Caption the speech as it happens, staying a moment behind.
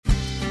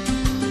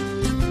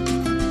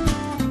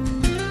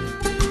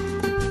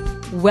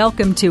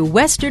Welcome to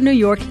Western New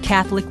York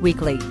Catholic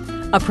Weekly,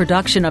 a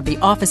production of the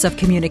Office of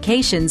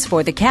Communications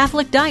for the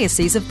Catholic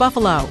Diocese of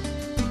Buffalo.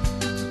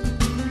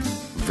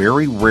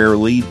 Very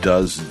rarely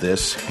does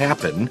this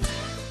happen.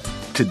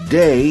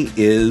 Today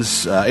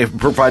is,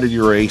 provided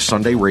you're a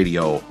Sunday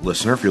radio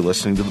listener, if you're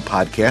listening to the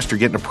podcast, you're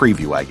getting a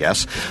preview, I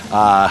guess.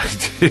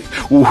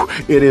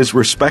 It is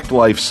Respect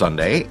Life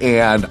Sunday,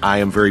 and I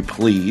am very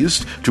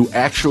pleased to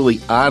actually,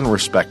 on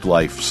Respect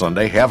Life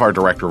Sunday, have our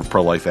Director of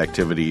Pro-Life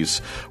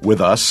Activities with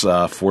us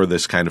for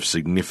this kind of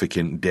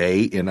significant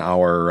day in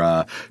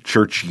our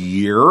church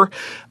year.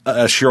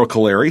 Cheryl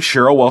Caleri.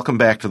 Cheryl, welcome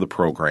back to the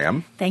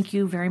program. Thank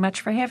you very much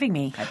for having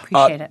me. I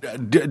appreciate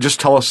it. Just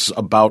tell us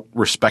about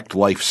Respect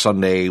Life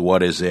Sunday.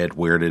 What is it?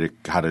 How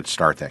did it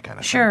start? That kind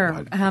of thing.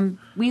 Sure.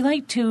 We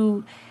like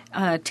to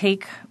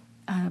take,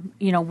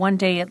 one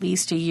day at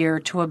least a year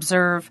to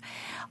observe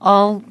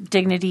all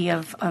dignity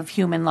of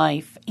human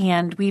life.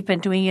 And we've been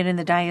doing it in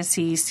the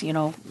diocese,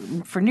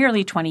 for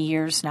nearly 20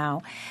 years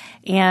now.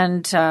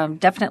 And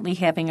definitely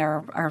having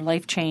our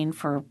life chain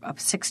for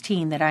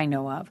 16 that I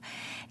know of.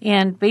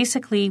 And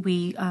basically,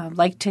 we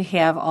like to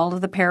have all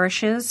of the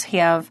parishes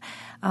have,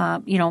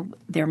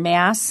 their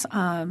Mass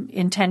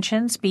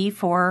intentions be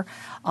for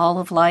all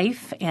of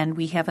life. And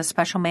we have a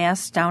special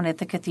Mass down at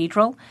the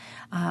cathedral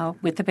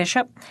with the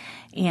bishop.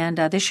 And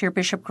this year,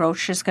 Bishop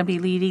Grosch is going to be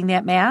leading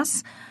that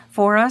Mass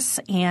for us.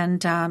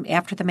 And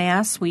after the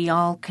Mass, we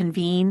all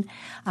convene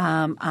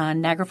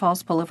on Niagara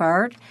Falls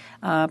Boulevard,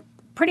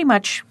 pretty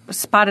much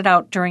spotted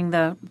out during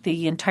the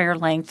entire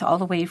length, all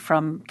the way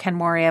from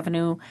Kenmore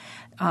Avenue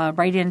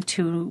right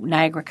into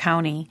Niagara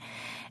County.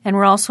 And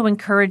we're also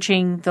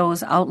encouraging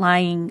those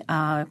outlying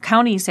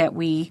counties that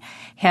we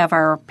have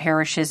our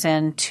parishes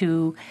in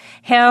to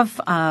have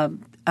a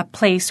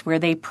place where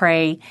they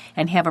pray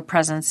and have a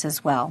presence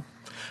as well.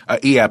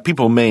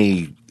 People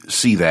may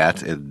see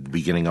that at the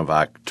beginning of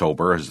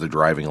October as they're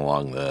driving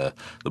along the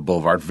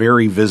boulevard.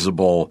 Very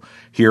visible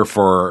here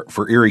for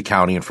Erie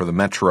County and for the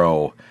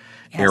metro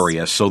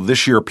area. So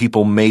this year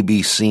people may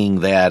be seeing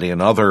that in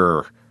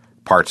other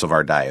parts of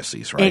our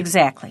diocese, right?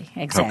 Exactly.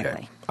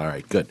 Okay. All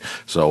right, good.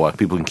 So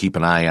people can keep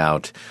an eye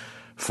out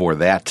for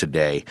that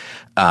today.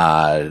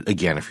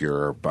 Again, if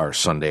you're our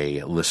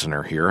Sunday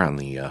listener here on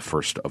the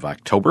 1st of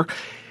October,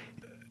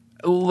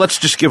 let's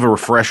just give a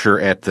refresher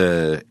at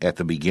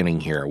the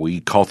beginning here. We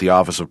call it the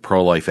Office of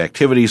Pro-Life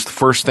Activities. The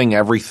first thing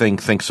everything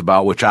thinks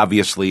about, which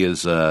obviously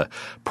is a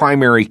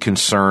primary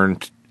concern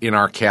in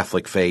our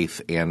Catholic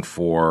faith and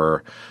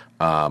for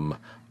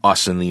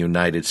us in the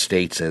United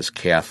States as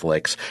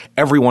Catholics,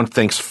 everyone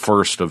thinks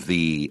first of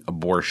the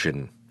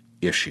abortion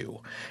issue.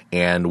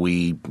 And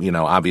we,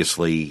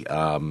 obviously,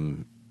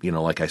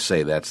 like I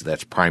say,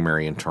 that's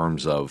primary in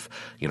terms of,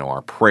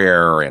 our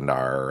prayer and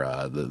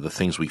our the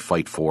things we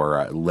fight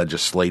for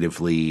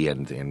legislatively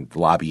and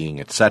lobbying,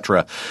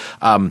 etc.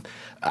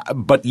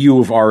 But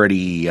you have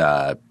already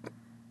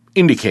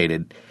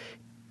indicated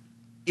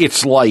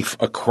it's life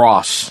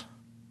across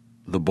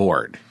the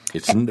board.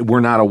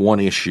 We're not a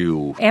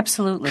one-issue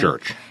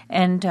church.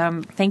 And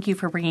thank you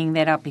for bringing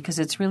that up because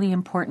it's really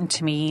important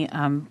to me.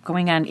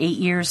 Going on 8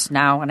 years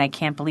now, and I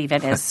can't believe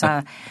it, as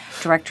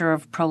Director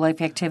of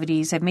Pro-Life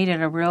Activities, I've made it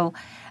a real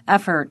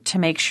effort to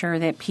make sure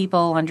that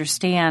people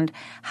understand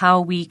how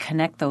we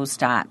connect those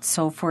dots.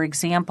 So, for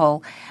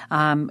example,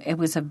 it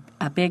was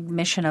a big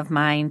mission of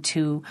mine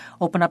to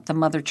open up the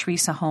Mother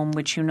Teresa home,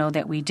 which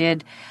that we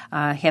did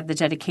have the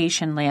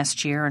dedication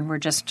last year, and we're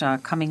just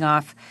coming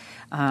off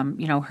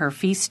her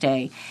feast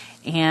day.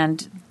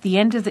 And at the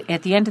end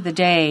of the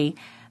day,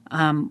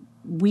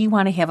 we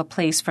want to have a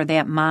place for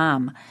that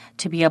mom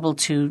to be able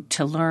to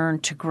learn,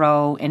 to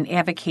grow, and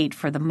advocate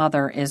for the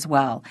mother as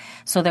well,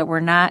 so that we're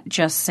not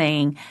just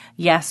saying,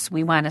 yes,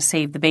 we want to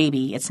save the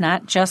baby. It's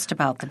not just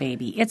about the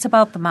baby. It's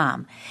about the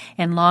mom.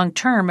 And long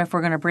term, if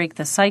we're going to break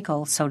the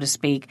cycle, so to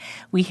speak,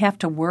 we have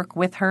to work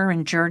with her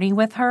and journey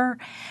with her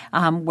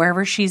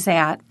wherever she's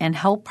at and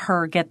help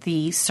her get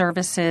the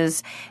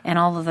services and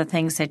all of the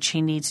things that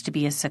she needs to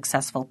be a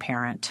successful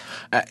parent.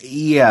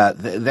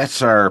 That's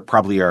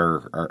probably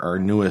our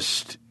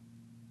newest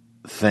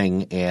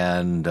thing,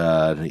 and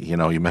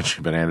you mentioned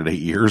you've been at it 8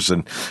 years,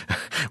 and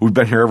we've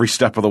been here every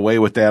step of the way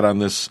with that on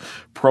this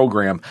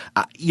program.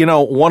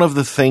 One of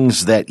the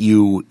things that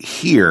you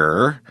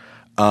hear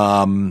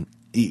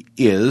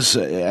is,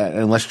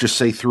 and let's just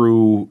say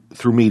through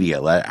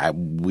media,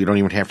 we don't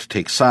even have to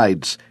take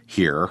sides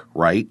here,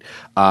 right?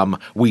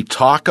 We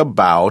talk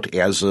about,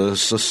 as a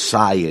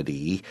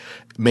society,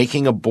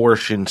 making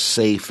abortion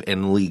safe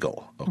and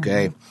legal,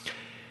 okay? Mm-hmm.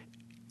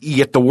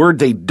 Yet the word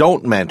they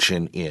don't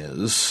mention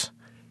is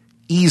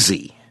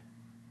easy.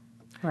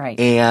 Right.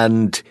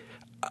 And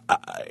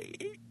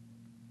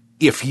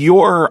if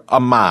you're a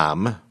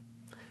mom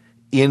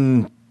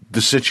in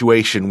the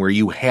situation where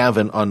you have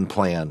an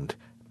unplanned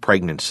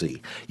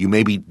pregnancy, you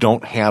maybe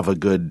don't have a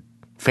good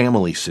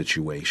family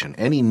situation,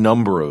 any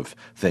number of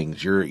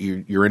things,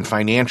 you're in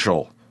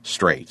financial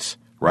straits,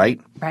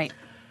 right? Right.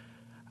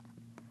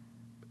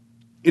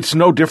 it's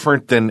no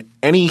different than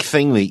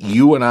anything that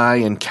you and I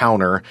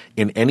encounter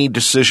in any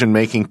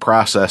decision-making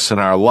process in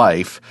our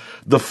life.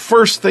 The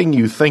first thing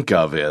you think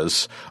of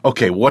is,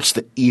 okay, what's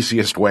the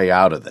easiest way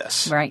out of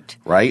this? Right.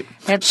 Right?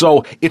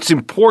 So it's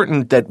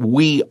important that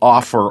we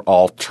offer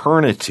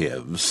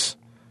alternatives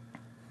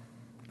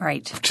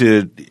right.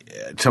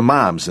 to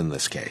moms in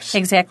this case.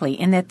 Exactly,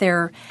 and that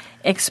they're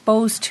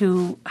exposed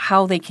to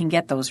how they can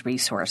get those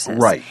resources.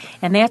 Right.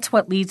 And that's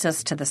what leads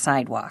us to the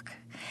sidewalk.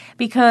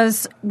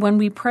 Because when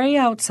we pray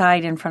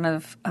outside in front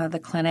of the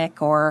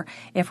clinic, or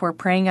if we're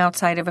praying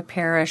outside of a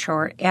parish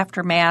or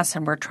after Mass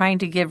and we're trying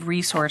to give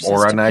resources to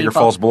people. Or on Niagara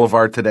Falls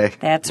Boulevard today.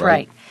 That's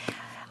right.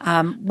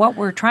 What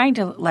we're trying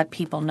to let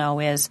people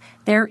know is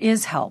there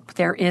is help.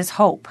 There is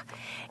hope.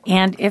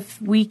 And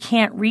if we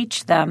can't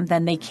reach them,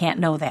 then they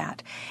can't know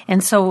that.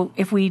 And so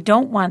if we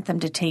don't want them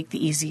to take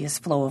the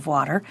easiest flow of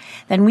water,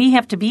 then we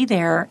have to be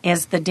there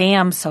as the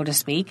dam, so to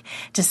speak,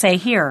 to say,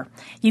 here,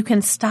 you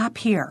can stop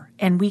here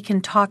and we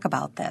can talk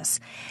about this.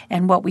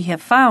 And what we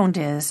have found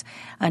is,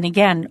 and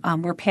again,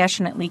 we're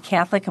passionately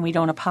Catholic and we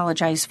don't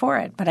apologize for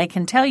it, but I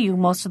can tell you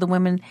most of the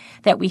women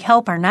that we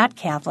help are not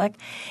Catholic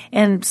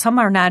and some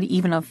are not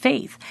even of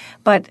faith.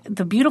 But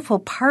the beautiful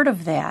part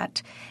of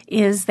that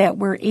is that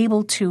we're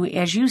able to,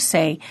 as you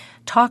say,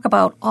 talk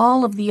about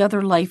all of the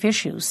other life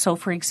issues. So,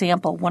 for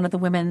example, one of the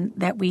women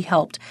that we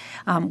helped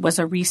was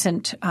a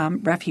recent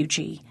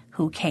refugee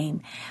who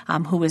came,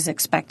 who was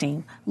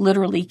expecting,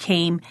 literally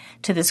came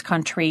to this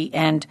country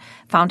and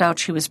found out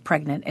she was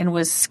pregnant and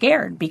was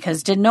scared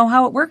because didn't know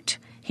how it worked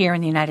here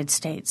in the United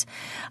States.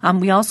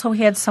 We also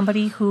had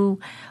somebody who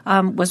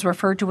was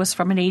referred to us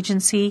from an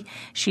agency.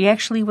 She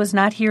actually was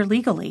not here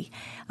legally.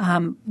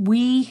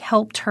 We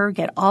helped her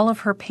get all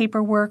of her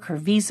paperwork, her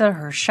visa,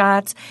 her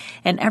shots,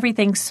 and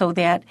everything so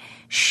that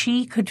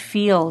she could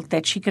feel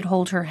that she could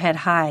hold her head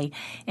high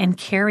and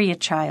carry a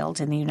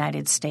child in the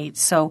United States.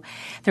 So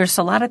there's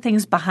a lot of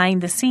things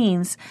behind the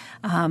scenes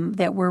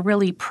that we're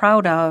really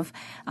proud of,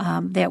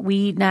 that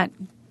we not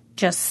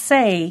just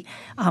say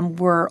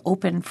we're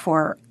open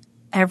for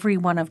every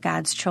one of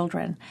God's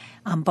children,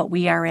 but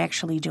we are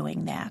actually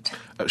doing that.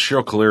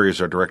 Cheryl Caleri is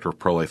our Director of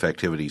Pro-Life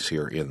Activities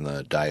here in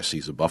the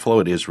Diocese of Buffalo.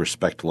 It is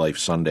Respect Life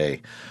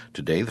Sunday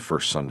today, the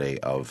first Sunday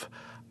of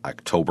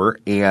October.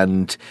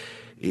 And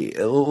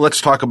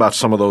let's talk about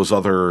some of those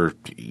other,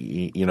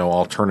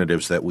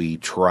 alternatives that we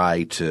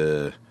try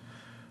to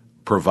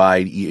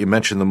provide. You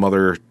mentioned the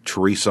Mother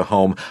Teresa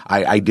home.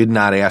 I did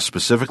not ask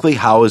specifically,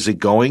 how is it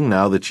going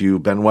now that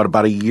you've been,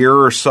 about a year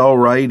or so,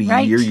 right?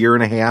 Right. Year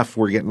and a half,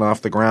 we're getting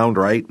off the ground,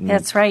 right? And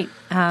that's right.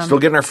 Still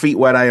getting our feet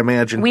wet, I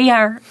imagine. We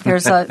are.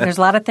 There's a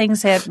lot of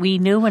things that we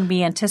knew and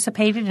we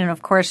anticipated, and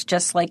of course,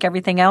 just like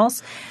everything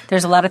else,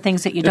 there's a lot of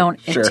things that you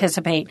don't Sure.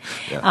 anticipate.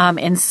 Yeah.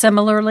 And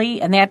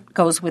similarly, and that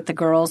goes with the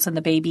girls and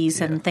the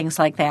babies and things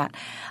like that.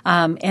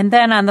 And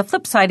then on the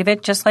flip side of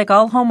it, just like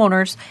all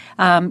homeowners,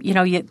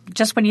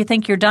 just when you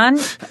think you're done,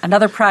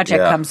 another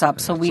project comes up.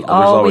 So we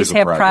always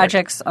have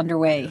projects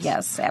underway.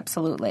 Yes,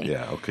 absolutely.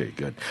 Yeah, okay,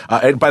 good.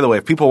 And by the way,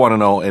 if people want to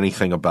know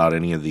anything about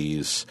any of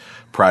these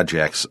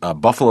projects,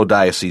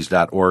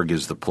 buffalodiocese.org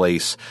is the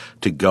place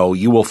to go.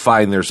 You will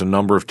find there's a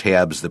number of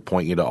tabs that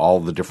point you to all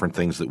the different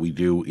things that we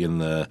do in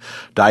the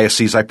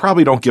diocese. I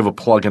probably don't give a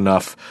plug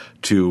enough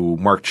to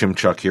Mark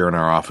Chimchuk here in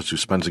our office, who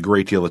spends a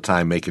great deal of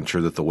time making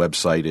sure that the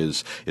website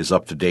is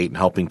up to date and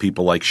helping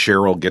people like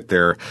Cheryl get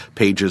their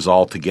pages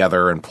all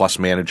together, and plus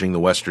managing the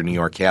Western New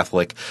York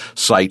Catholic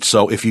site.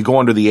 So if you go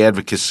under the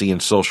advocacy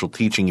and social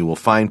teaching, you will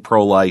find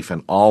pro-life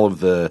and all of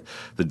the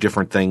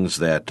different things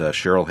that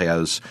Cheryl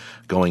has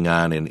going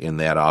on in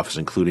that office,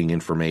 including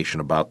information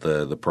about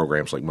the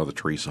programs like Mother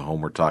Teresa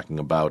Home we're talking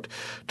about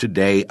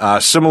today.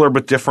 Similar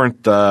but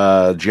different,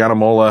 Gianna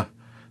Molla,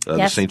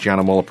 the St.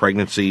 Gianna Molla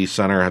Pregnancy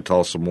Center.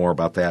 Tell us some more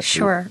about that.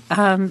 Sure.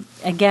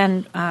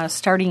 Again,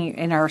 starting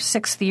in our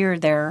 6th year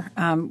there,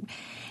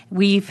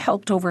 we've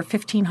helped over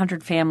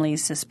 1,500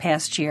 families this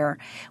past year.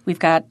 We've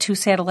got 2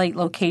 satellite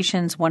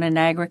locations, one in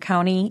Niagara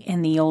County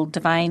in the old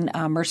Divine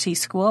Mercy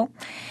School,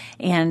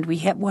 and we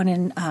have one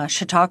in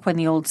Chautauqua in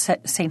the old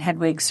St.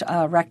 Hedwig's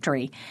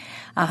Rectory.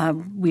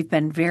 We've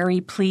been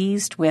very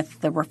pleased with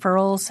the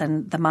referrals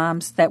and the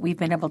moms that we've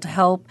been able to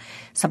help,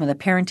 some of the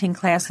parenting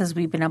classes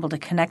we've been able to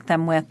connect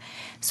them with.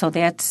 So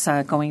that's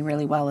going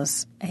really well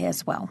as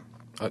well.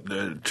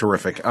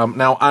 Terrific.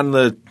 Now, on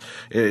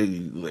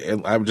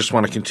I just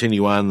want to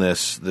continue on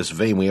this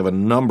vein. We have a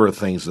number of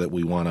things that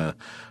we want to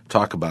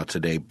talk about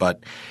today,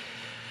 but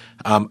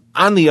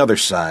on the other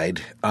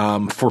side,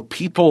 for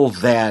people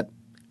that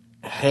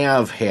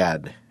have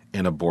had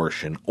an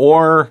abortion,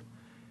 or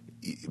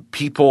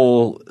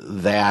people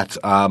that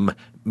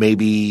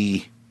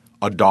maybe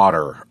a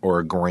daughter or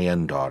a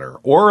granddaughter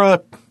or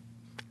a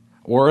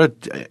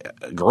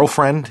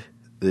girlfriend,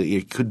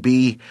 it could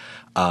be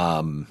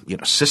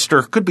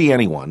sister, could be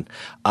anyone.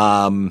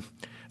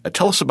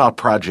 Tell us about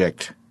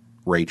Project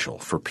Rachel,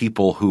 for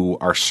people who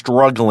are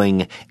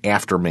struggling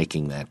after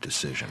making that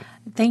decision?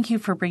 Thank you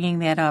for bringing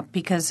that up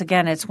because,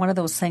 again, it's one of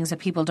those things that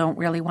people don't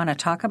really want to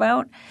talk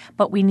about,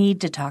 but we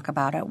need to talk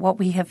about it. What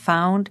we have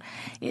found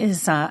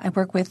is I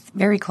work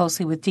very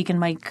closely with Deacon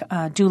Mike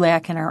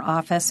Dulac in our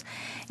office,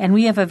 and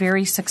we have a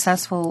very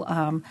successful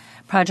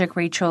Project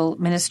Rachel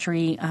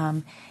ministry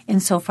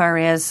insofar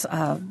as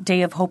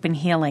Day of Hope and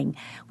Healing.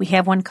 We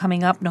have one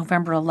coming up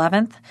November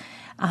 11th.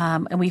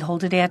 And we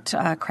hold it at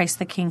Christ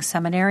the King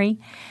Seminary.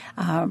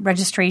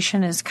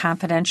 Registration is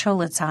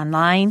confidential. It's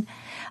online.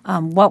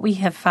 What we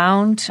have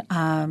found,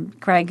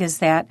 Greg, is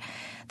that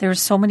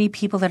there's so many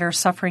people that are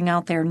suffering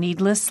out there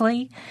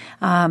needlessly.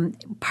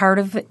 Part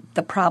of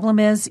the problem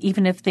is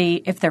even if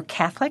they're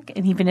Catholic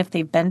and even if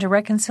they've been to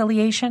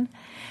reconciliation,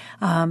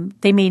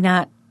 they may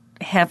not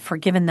have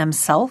forgiven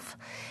themselves.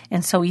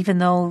 And so even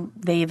though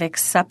they've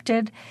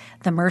accepted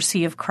the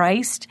mercy of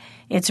Christ,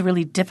 it's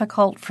really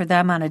difficult for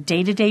them on a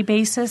day-to-day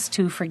basis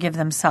to forgive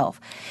themselves.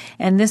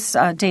 And this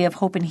Day of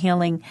Hope and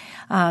Healing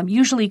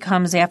usually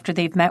comes after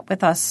they've met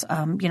with us,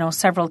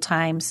 several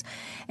times.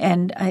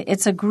 And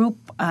it's a group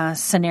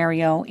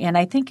scenario, and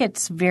I think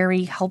it's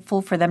very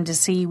helpful for them to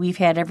see. We've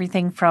had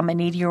everything from an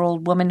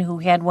 80-year-old woman who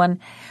had one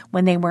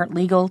when they weren't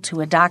legal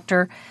to a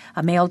doctor,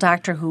 a male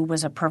doctor who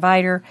was a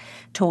provider,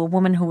 to a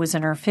woman who was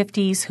in her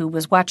 50s who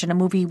was watching a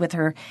movie with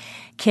her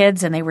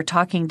kids, and they were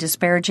talking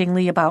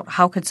disparagingly about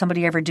how could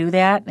somebody ever do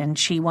that, and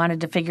she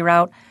wanted to figure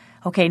out,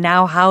 okay,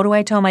 now how do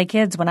I tell my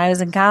kids when I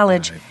was in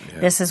college,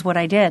 this is what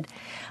I did?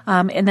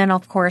 And then,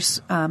 of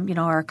course,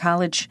 our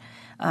college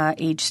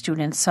age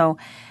students. So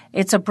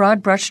it's a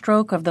broad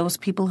brushstroke of those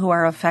people who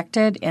are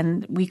affected,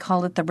 and we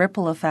call it the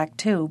ripple effect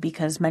too,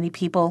 because many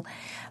people,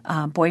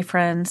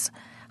 boyfriends,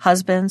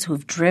 husbands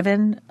who've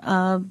driven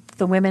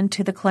the women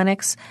to the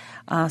clinics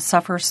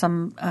suffer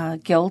some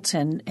guilt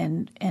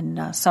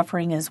and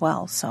suffering as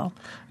well. So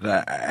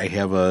I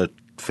have a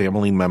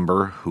family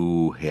member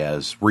who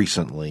has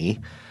recently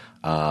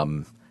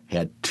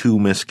had 2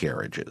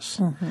 miscarriages,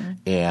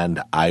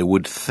 and I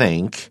would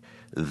think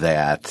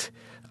that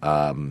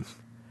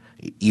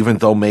even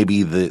though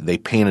maybe they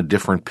paint a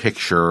different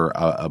picture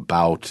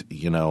about,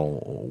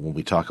 when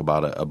we talk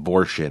about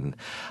abortion,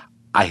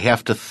 I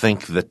have to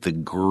think that the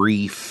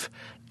grief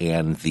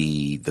and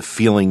the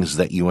feelings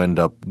that you end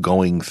up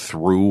going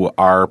through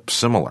are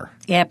similar.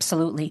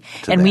 Absolutely.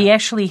 And we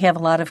actually have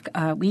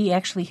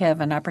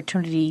an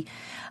opportunity.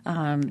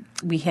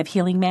 We have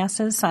healing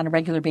masses on a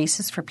regular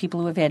basis for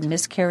people who have had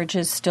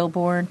miscarriages,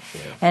 stillborn,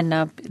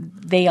 and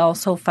they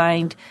also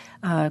find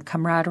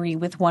camaraderie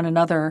with one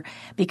another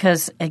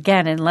because,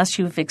 again, unless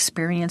you've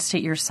experienced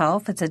it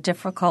yourself, it's a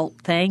difficult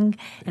thing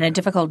and a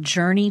difficult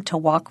journey to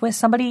walk with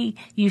somebody.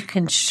 You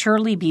can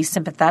surely be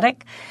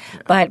sympathetic,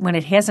 but when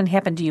it hasn't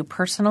happened to you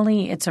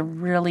personally, it's a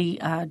really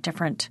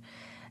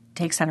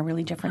takes on a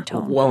really different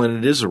tone. Well,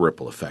 and it is a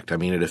ripple effect. I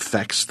mean, it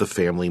affects the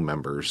family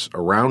members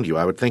around you.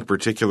 I would think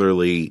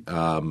particularly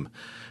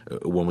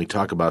when we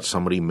talk about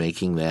somebody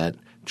making that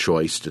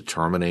choice to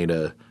terminate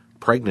a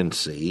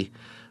pregnancy,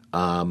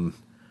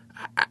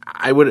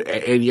 I would,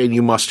 and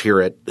you must hear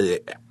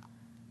it,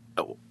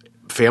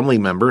 family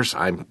members,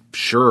 I'm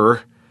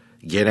sure,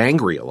 get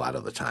angry a lot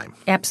of the time.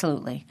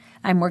 Absolutely.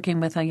 I'm working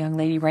with a young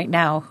lady right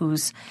now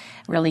who's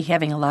really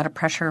having a lot of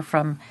pressure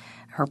from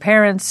her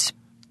parents,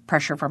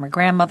 pressure from her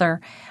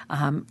grandmother,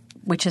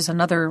 which is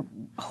another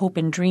hope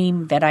and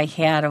dream that I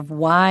had of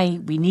why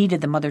we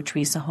needed the Mother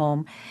Teresa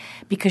home,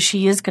 because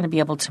she is going to be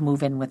able to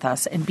move in with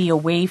us and be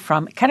away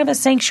from kind of a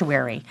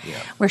sanctuary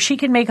where she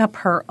can make up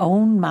her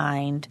own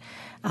mind.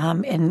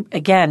 And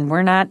again,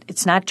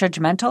 it's not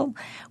judgmental.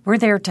 We're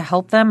there to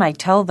help them. I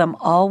tell them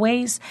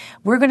always,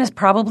 we're going to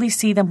probably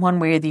see them one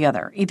way or the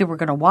other. Either we're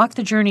going to walk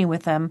the journey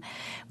with them,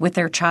 with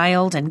their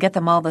child, and get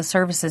them all the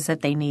services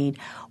that they need,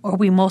 or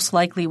we most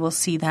likely will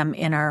see them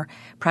in our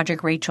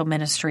Project Rachel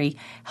ministry,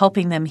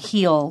 helping them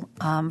heal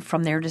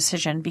from their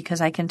decision.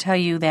 Because I can tell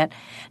you that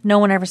no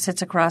one ever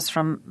sits across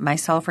from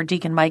myself or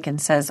Deacon Mike and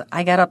says,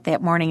 I got up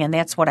that morning and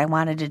that's what I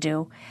wanted to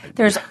do.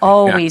 There's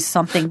always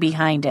something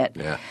behind it.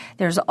 Yeah.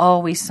 There's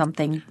always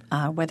something,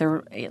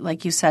 whether,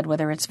 like you said,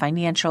 whether it's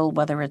financial,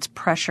 whether it's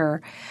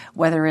pressure,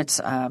 whether it's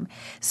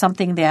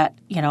something that,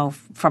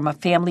 from a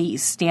family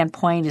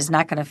standpoint is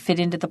not going to fit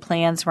into the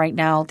plans right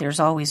now. There's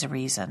always a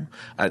reason.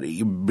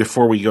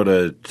 Before we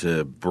go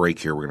to break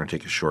here, we're going to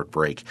take a short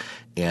break.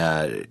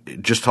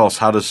 Just tell us,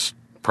 how does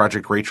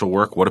Project Rachel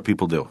work? What do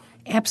people do?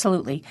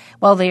 Absolutely.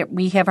 Well,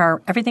 we have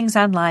everything's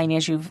online,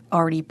 as you've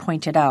already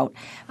pointed out,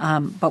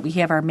 but we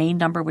have our main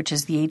number, which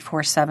is the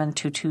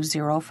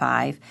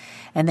 847-2205,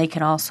 and they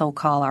can also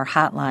call our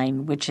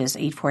hotline, which is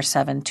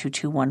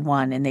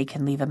 847-2211, and they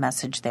can leave a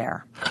message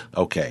there.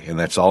 Okay, and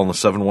that's all in the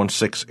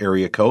 716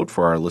 area code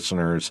for our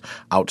listeners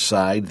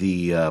outside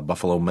the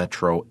Buffalo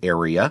metro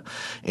area.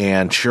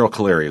 And Cheryl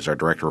Caleri is our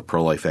Director of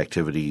Pro-Life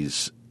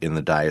Activities in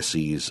the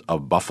Diocese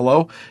of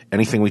Buffalo.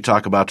 Anything we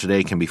talk about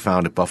today can be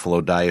found at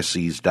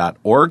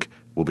buffalodiocese.org.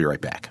 We'll be right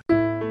back.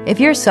 If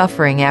you're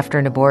suffering after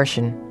an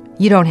abortion,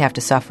 you don't have to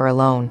suffer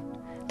alone.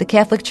 The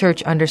Catholic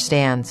Church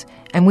understands,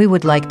 and we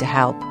would like to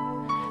help.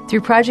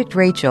 Through Project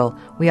Rachel,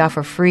 we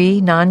offer free,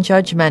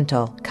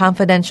 non-judgmental,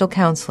 confidential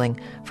counseling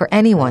for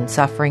anyone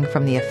suffering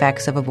from the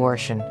effects of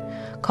abortion.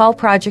 Call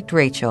Project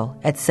Rachel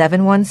at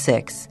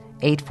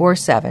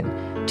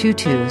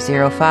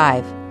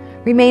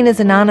 716-847-2205. Remain as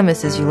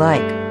anonymous as you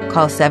like.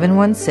 Call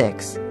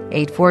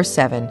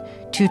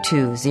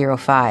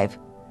 716-847-2205.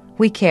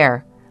 We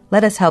care.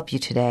 Let us help you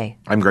today.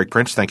 I'm Greg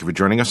Prince. Thank you for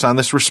joining us on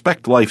this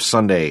Respect Life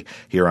Sunday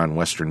here on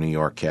Western New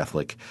York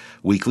Catholic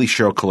Weekly.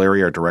 Cheryl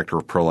Kaleri, our Director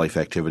of Pro-Life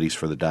Activities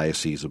for the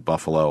Diocese of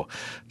Buffalo,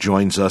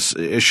 joins us.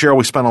 Cheryl,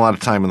 we spent a lot of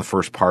time in the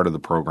first part of the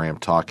program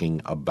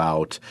talking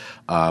about,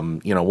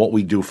 what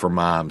we do for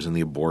moms and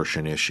the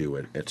abortion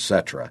issue, et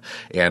cetera.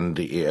 And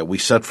we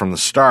said from the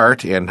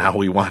start, and now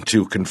we want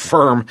to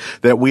confirm,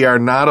 that we are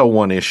not a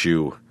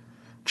one-issue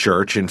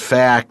church. In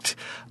fact,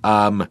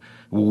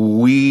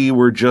 we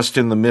were just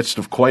in the midst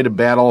of quite a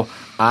battle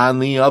on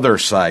the other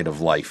side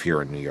of life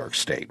here in New York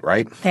State,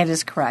 right? That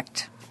is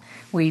correct.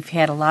 We've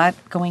had a lot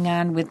going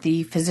on with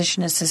the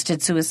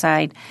physician-assisted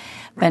suicide.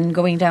 Been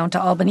going down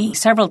to Albany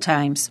several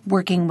times,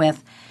 working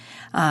with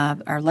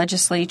our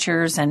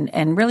legislatures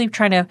and really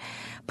trying to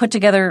put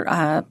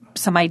together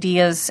some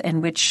ideas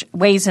and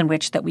ways in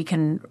which that we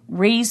can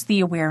raise the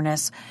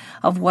awareness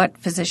of what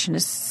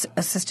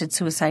physician-assisted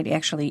suicide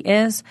actually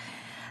is,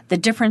 the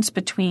difference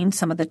between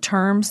some of the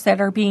terms that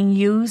are being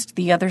used.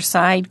 The other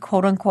side,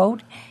 quote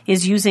unquote,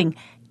 is using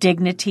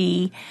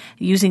dignity,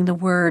 using the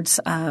words,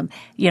 that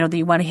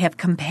you want to have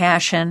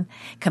compassion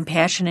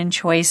in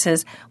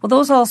choices. Well,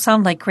 those all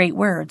sound like great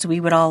words. We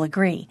would all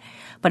agree.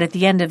 But at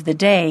the end of the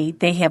day,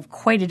 they have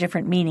quite a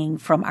different meaning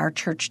from our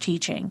church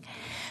teaching.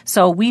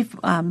 So we've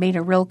made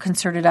a real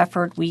concerted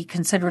effort. We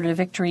consider it a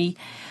victory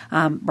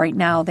right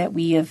now that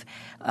we have,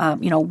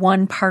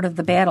 won part of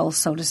the battle,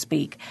 so to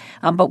speak.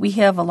 But we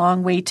have a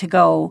long way to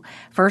go,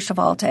 first of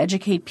all, to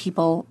educate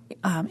people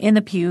in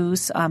the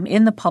pews,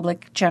 in the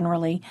public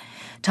generally,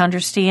 to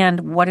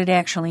understand what it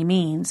actually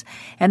means,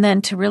 and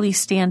then to really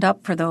stand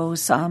up for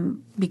those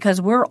because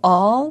we're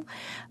all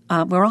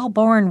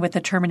born with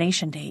a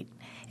termination date.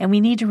 And we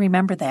need to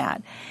remember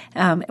that.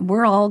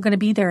 We're all going to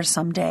be there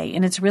someday.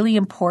 And it's really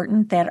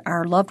important that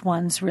our loved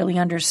ones really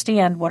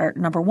understand what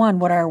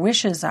our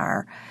wishes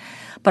are,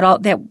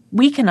 but that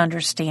we can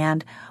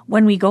understand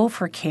when we go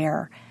for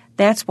care.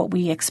 That's what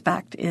we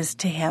expect, is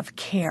to have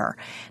care,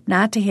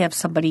 not to have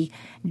somebody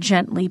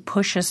gently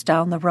push us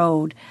down the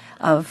road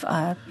of,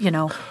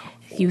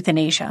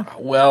 euthanasia.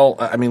 Well,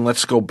 I mean,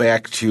 let's go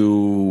back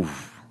to,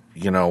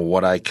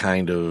 what I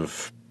kind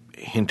of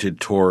hinted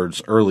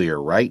towards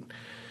earlier, right?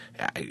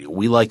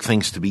 We like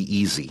things to be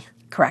easy.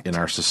 Correct. In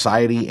our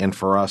society and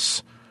for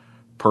us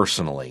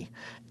personally.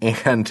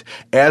 And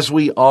as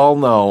we all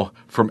know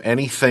from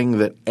anything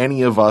that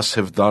any of us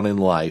have done in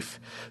life,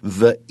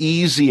 the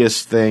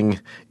easiest thing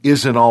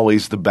isn't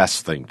always the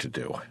best thing to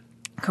do.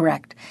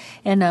 Correct.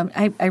 And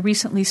I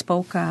recently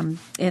spoke at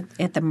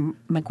the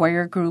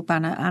McGuire Group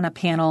on a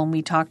panel, and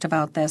we talked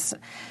about this,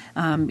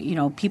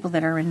 people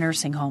that are in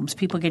nursing homes,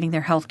 people getting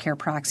their health care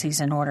proxies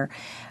in order,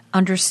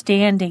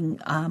 understanding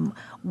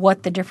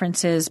what the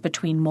difference is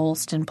between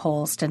MOLST and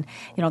POLST. And,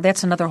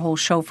 that's another whole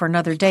show for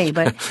another day.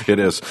 But it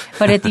is.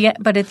 but at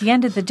the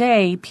end of the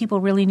day, people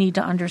really need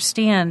to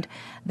understand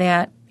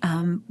that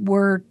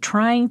we're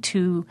trying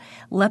to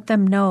let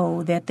them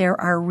know that there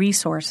are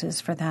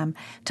resources for them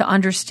to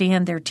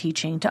understand their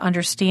teaching, to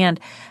understand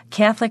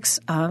Catholics.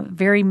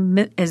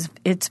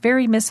 It's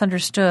very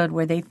misunderstood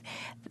where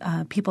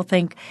people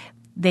think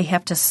they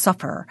have to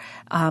suffer.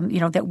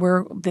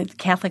 That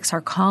Catholics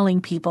are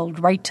calling people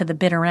right to the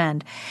bitter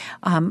end.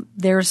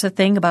 There's a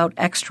thing about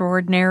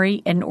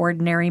extraordinary and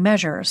ordinary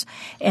measures,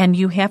 and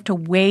you have to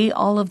weigh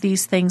all of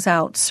these things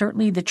out.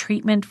 Certainly, the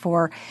treatment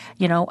for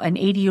an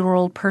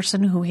 80-year-old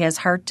person who has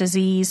heart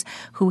disease,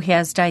 who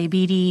has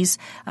diabetes,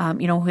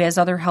 who has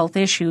other health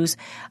issues,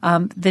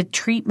 the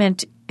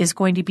treatment is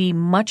going to be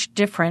much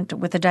different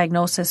with a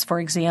diagnosis,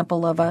 for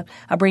example, of a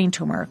brain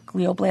tumor,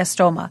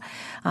 glioblastoma.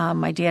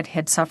 My dad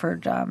had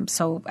suffered,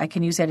 so I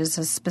can use that as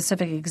a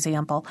specific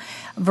example,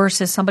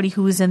 versus somebody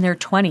who is in their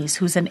 20s,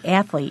 who's an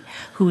athlete,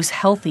 who's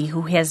healthy,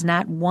 who has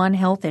not one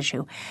health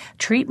issue.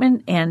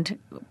 Treatment and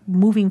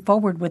moving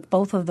forward with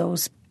both of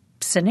those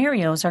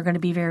scenarios are going to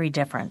be very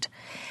different.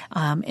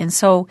 And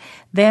so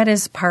that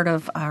is part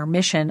of our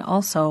mission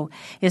also,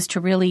 is to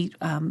really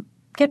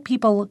get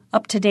people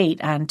up to date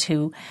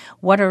onto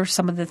what are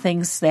some of the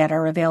things that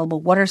are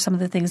available, what are some of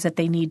the things that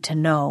they need to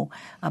know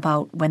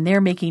about when they're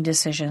making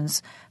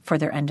decisions for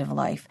their end of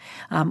life.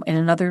 And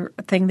another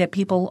thing that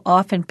people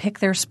often pick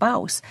their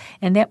spouse,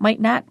 and that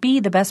might not be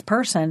the best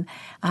person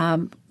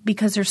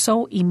because they're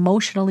so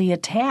emotionally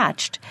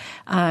attached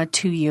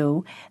to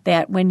you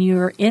that when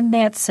you're in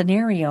that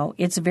scenario,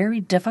 it's very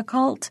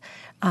difficult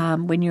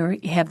when you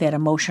have that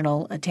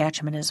emotional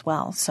attachment as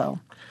well. So,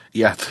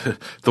 yeah,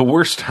 the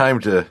worst time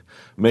to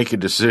make a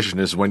decision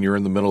is when you're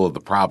in the middle of the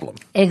problem.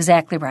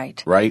 Exactly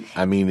right. Right?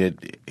 I mean,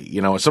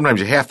 sometimes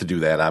you have to do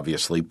that,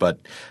 obviously, but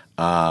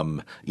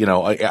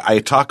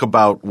I talk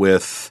about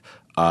with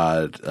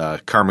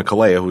Carmen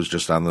Calea, who's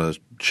just on the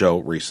show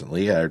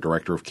recently, our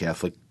director of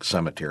Catholic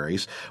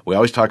cemeteries. We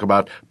always talk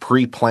about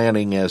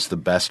pre-planning as the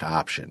best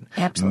option.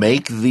 Absolutely.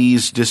 Make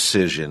these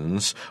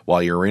decisions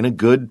while you're in a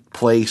good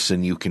place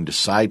and you can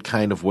decide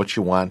kind of what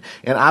you want.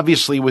 And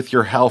obviously with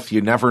your health,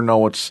 you never know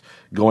what's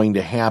going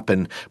to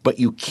happen, but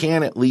you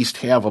can at least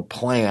have a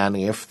plan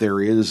if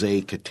there is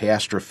a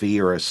catastrophe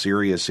or a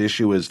serious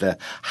issue as to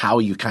how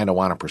you kind of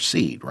want to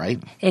proceed,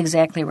 right?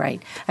 Exactly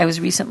right. I was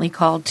recently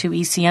called to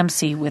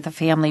ECMC with a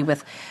family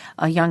with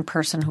a young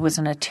person who was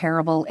in a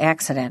terrible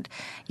accident.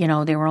 You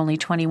know, they were only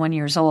 21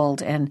 years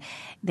old and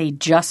they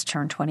just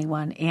turned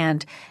 21.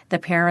 And the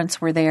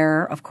parents were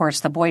there. Of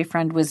course, the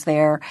boyfriend was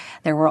there.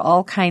 There were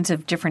all kinds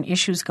of different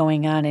issues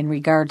going on in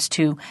regards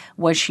to,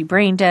 was she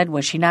brain dead?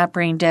 Was she not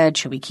brain dead?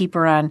 Should we keep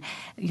her on,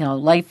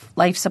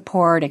 life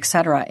support, et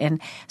cetera?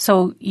 And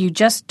so you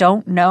just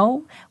don't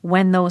know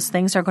when those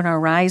things are going to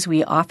arise.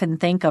 We often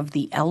think of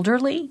the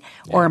elderly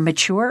or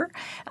mature,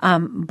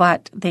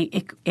 but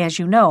as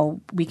you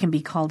know, we can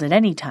be called at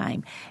any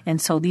time. And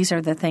so these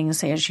are the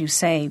things, as you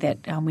say,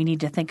 that we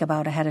need to think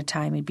about ahead of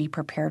time and be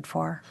prepared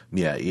for.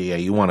 Yeah,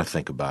 you want to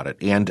think about it.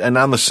 And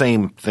on the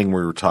same thing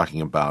we were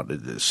talking about,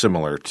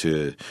 similar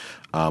to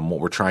what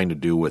we're trying to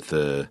do with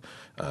the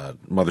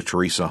Mother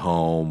Teresa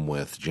home,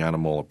 with Gianna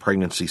Molla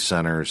pregnancy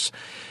centers,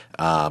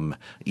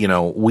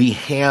 we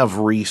have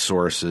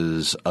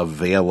resources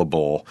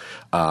available.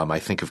 I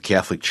think of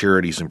Catholic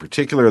Charities in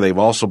particular. They've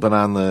also been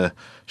on the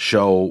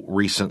show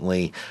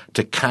recently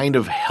to kind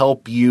of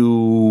help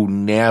you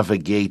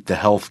navigate the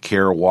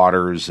healthcare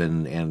waters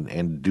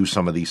and do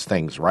some of these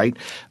things, right?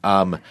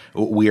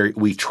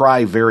 We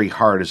try very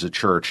hard as a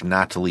church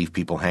not to leave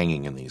people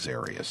hanging in these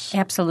areas.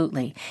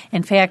 Absolutely.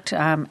 In fact,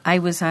 I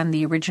was on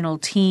the original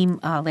team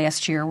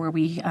last year where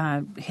we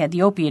had the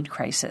opioid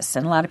crisis,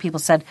 and a lot of people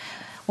said,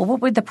 well,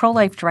 what would the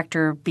pro-life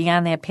director be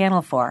on that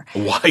panel for?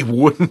 Why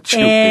wouldn't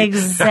you?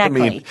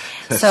 Exactly.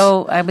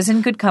 So I was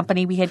in good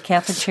company. We had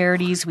Catholic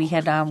Charities. We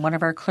had one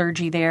of our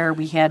clergy there.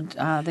 We had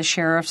the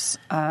sheriffs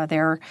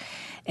there.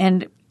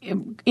 And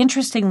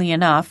interestingly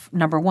enough,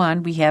 number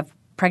one, we have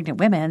pregnant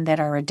women that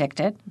are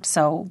addicted,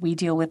 so we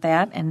deal with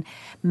that. And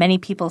many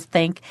people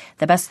think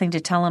the best thing to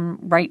tell them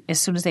right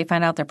as soon as they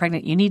find out they're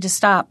pregnant, you need to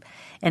stop.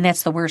 And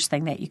that's the worst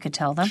thing that you could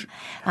tell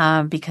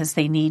them because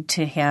they need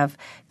to have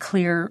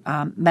clear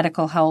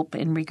medical help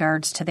in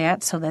regards to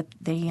that so that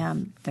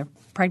their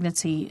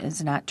pregnancy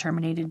is not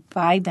terminated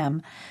by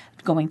them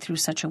going through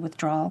such a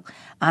withdrawal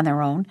on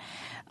their own.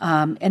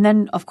 And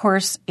then, of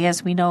course,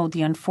 as we know,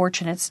 the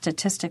unfortunate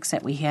statistics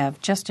that we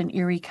have just in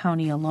Erie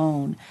County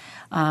alone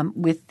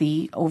with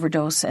the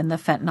overdose and the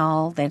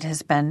fentanyl that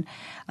has been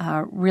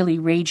really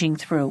raging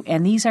through.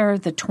 And these are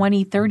the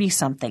 20,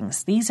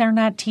 30-somethings. These are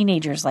not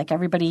teenagers like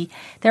everybody.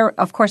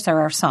 Of course,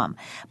 there are some.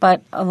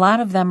 But a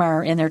lot of them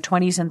are in their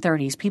 20s and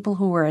 30s, people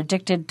who were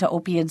addicted to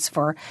opiates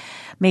for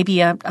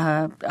maybe a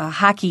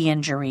hockey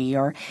injury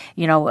or,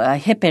 a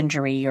hip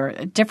injury or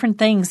different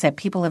things that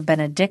people have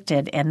been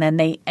addicted. And then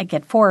they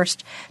get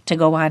forced to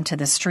go onto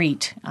the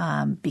street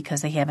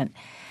because they haven't.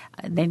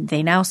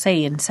 They now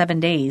say in 7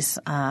 days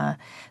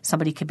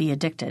somebody could be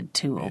addicted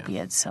to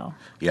opiates. So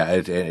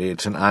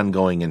it's an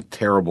ongoing and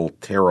terrible,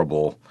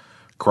 terrible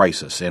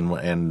crisis. And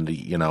I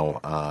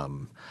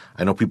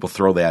know people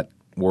throw that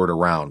word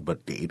around, but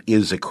it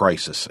is a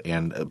crisis,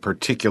 and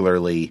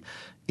particularly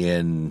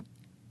in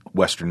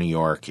Western New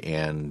York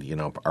and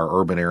our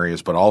urban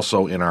areas, but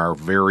also in our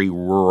very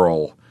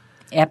rural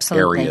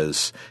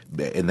areas,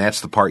 and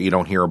that's the part you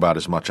don't hear about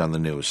as much on the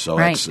news. So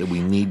we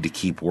need to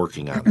keep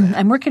working on that.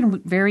 I'm working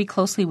very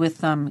closely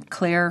with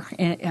Claire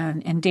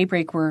and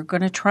Daybreak. We're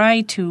going to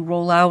try to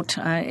roll out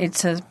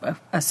it's a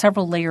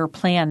several-layer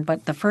plan,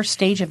 but the first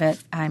stage of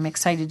it, I'm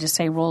excited to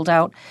say, rolled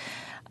out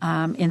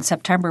in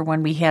September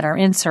when we had our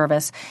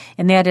in-service,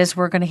 and that is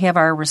we're going to have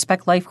our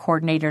Respect Life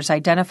coordinators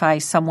identify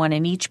someone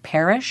in each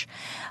parish.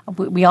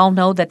 We all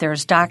know that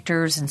there's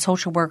doctors and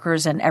social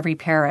workers in every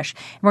parish.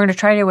 And we're going to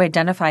try to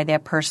identify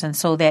that person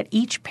so that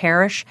each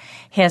parish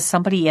has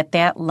somebody at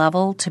that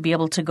level to be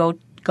able to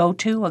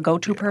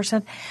go-to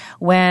person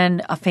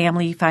when a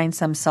family finds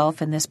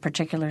themselves in this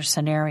particular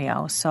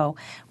scenario. So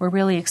we're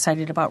really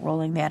excited about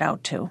rolling that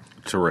out too.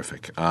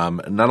 Terrific.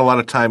 Not a lot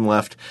of time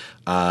left.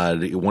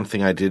 One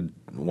thing I did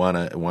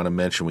want to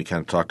mention, we kind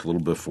of talked a little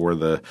before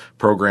the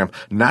program,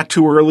 not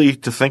too early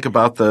to think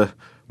about the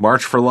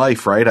March for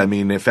Life, right? I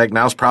mean, in fact,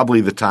 now's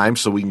probably the time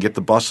so we can get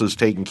the buses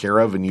taken care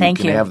of, and you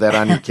can have that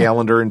on your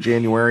calendar in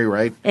January,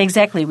 right?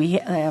 Exactly. We,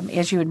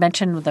 as you had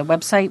mentioned with the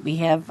website, we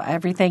have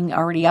everything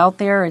already out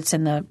there. It's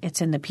in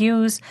the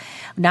pews.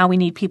 Now we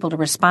need people to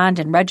respond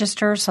and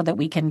register so that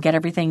we can get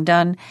everything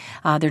done.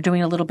 They're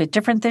doing a little bit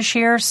different this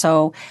year,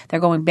 so they're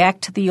going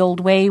back to the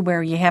old way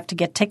where you have to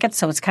get tickets.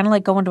 So it's kind of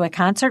like going to a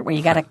concert where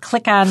you got to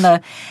click on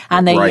the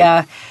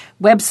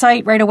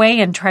website right away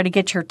and try to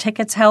get your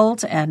tickets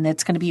held. And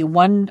it's going to be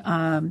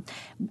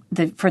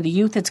for the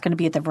youth, it's going to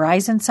be at the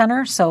Verizon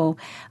Center. So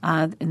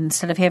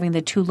instead of having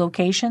the 2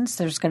 locations,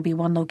 there's going to be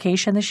 1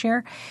 location this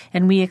year.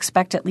 And we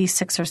expect at least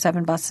 6 or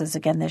 7 buses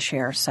again this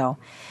year. So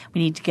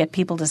we need to get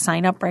people to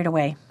sign up right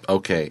away.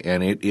 Okay,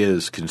 and it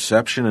is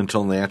conception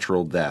until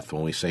natural death.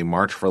 When we say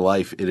March for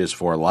Life, it is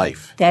for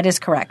life. That is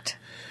correct.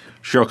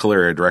 Cheryl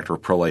Caleria, Director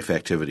of Pro-Life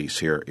Activities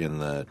here in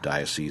the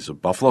Diocese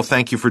of Buffalo.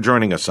 Thank you for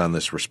joining us on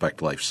this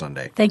Respect Life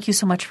Sunday. Thank you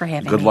so much for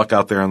having me. Good luck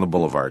out there on the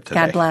boulevard today.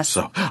 God bless.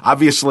 So,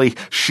 obviously,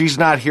 she's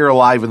not here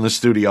live in the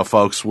studio,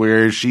 folks.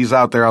 She's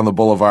out there on the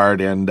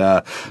boulevard, and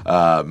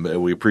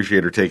we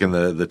appreciate her taking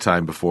the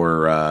time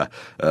before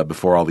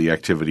all the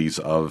activities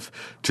of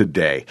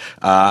today.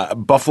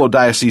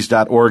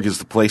 BuffaloDiocese.org is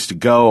the place to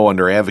go.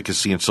 Under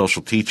Advocacy and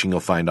Social Teaching,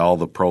 you'll find all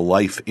the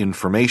pro-life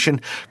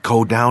information.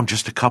 Go down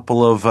just a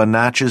couple of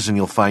notches, and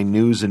you'll find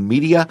news and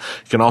media.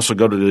 You can also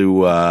go to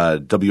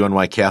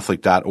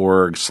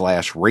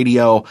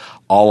WNYCatholic.org/radio.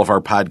 All of our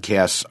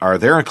podcasts are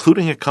there,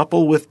 including a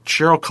couple with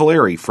Cheryl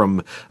Caleria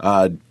from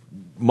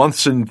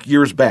months and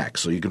years back.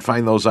 So you can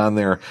find those on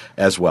there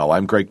as well.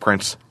 I'm Greg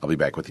Prince. I'll be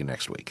back with you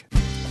next week.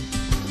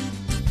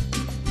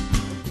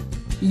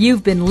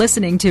 You've been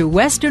listening to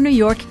Western New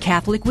York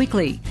Catholic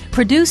Weekly,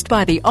 produced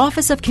by the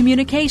Office of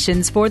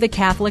Communications for the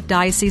Catholic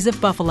Diocese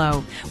of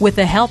Buffalo, with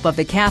the help of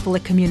the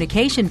Catholic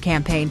Communication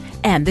Campaign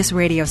and this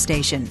radio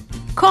station.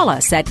 Call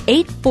us at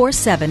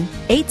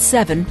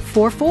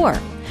 847-8744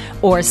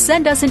 or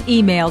send us an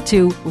email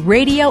to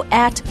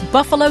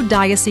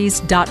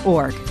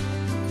radio@buffalodiocese.org.